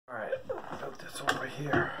this over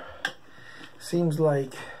here. Seems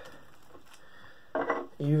like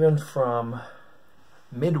even from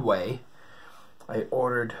Midway, I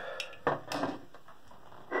ordered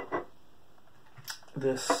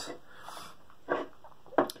this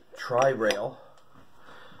Tri-Rail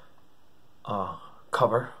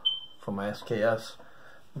cover for my SKS,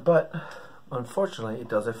 but unfortunately it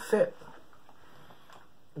doesn't fit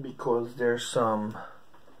because there's some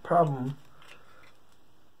problem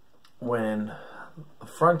when the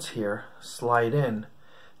fronts here slide in.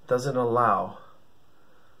 Doesn't allow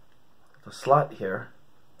the slot here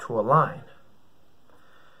to align.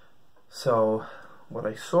 So what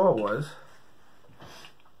I saw was,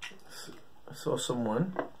 I saw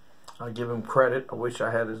someone, I'll give him credit, I wish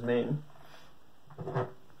I had his name,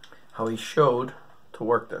 how he showed to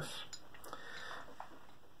work this.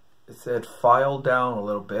 It said file down a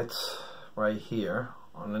little bit right here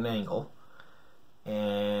on an angle,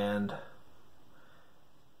 and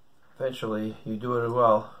eventually you do it as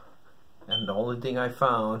well. And the only thing I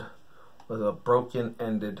found was a broken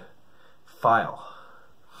ended file.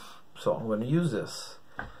 So I'm going to use this.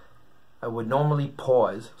 I would normally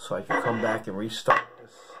pause so I could come back and restart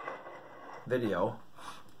this video,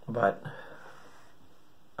 but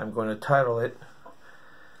I'm going to title it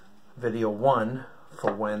video 1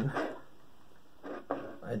 for when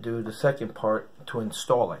I do the second part to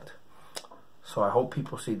install it. So I hope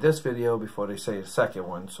people see this video before they say the second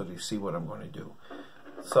one, so they see what I'm going to do.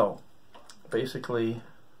 So basically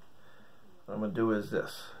what I'm going to do is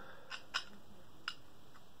this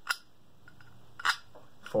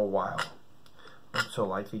for a while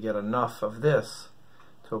until I can get enough of this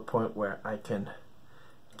to a point where I can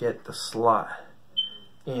get the slot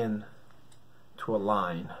in to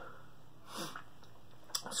align.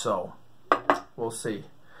 So we'll see.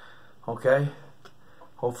 Okay,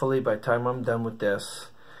 hopefully by the time I'm done with this,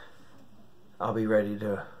 I'll be ready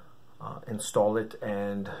to install it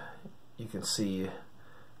and you can see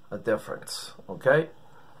a difference. Okay,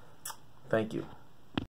 thank you.